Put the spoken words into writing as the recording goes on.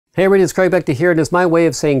Hey everybody, it's Beckta here, and it's my way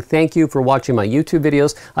of saying thank you for watching my YouTube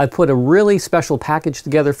videos. I put a really special package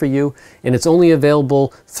together for you, and it's only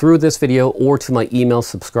available through this video or to my email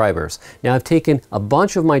subscribers. Now, I've taken a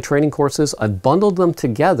bunch of my training courses, I've bundled them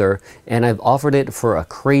together, and I've offered it for a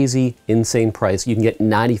crazy, insane price. You can get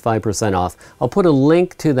 95% off. I'll put a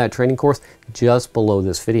link to that training course just below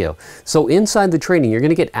this video. So inside the training, you're going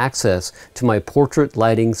to get access to my Portrait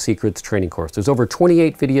Lighting Secrets training course. There's over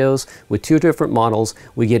 28 videos with 2 different models.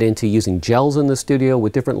 We get into using gels in the studio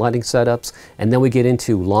with different lighting setups, and then we get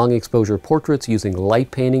into long exposure portraits using light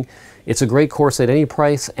painting. It's a great course at any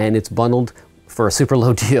price, and it's bundled for a super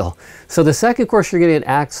low deal. So the second course you're going to get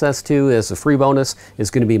access to as a free bonus is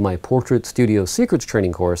going to be my Portrait Studio Secrets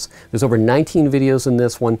training course. There's over 19 videos in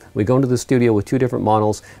this one. We go into the studio with 2 different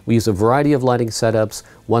models. We use a variety of lighting setups,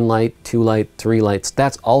 1 light, 2 light, 3 lights.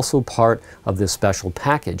 That's also part of this special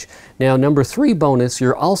package. Now, number 3 bonus,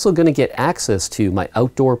 you're also going to get access to my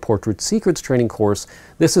Outdoor Portrait Secrets training course.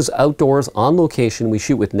 This is outdoors on location. We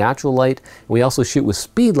shoot with natural light, and we also shoot with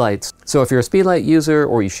speed lights. So if you're a speed light user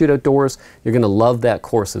or you shoot outdoors, you're going to love that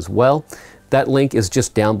course as well. That link is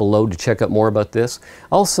just down below to check out more about this.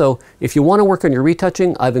 Also, if you want to work on your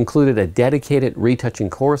retouching, I've included a dedicated retouching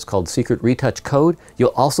course called Secret Retouch Code. You'll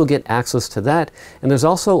also get access to that. And there's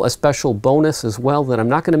also a special bonus as well that I'm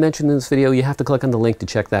not going to mention in this video. You have to click on the link to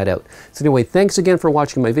check that out. So anyway, thanks again for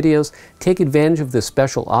watching my videos. Take advantage of this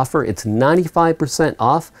special offer. It's 95%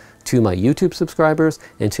 off to my YouTube subscribers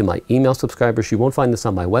and to my email subscribers. You won't find this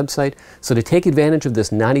on my website. So to take advantage of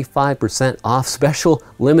this 95% off special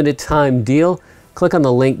limited time deal, click on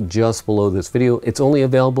the link just below this video. It's only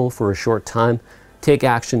available for a short time. Take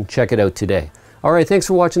action, check it out today. All right, thanks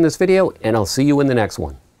for watching this video, and I'll see you in the next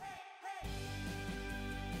one.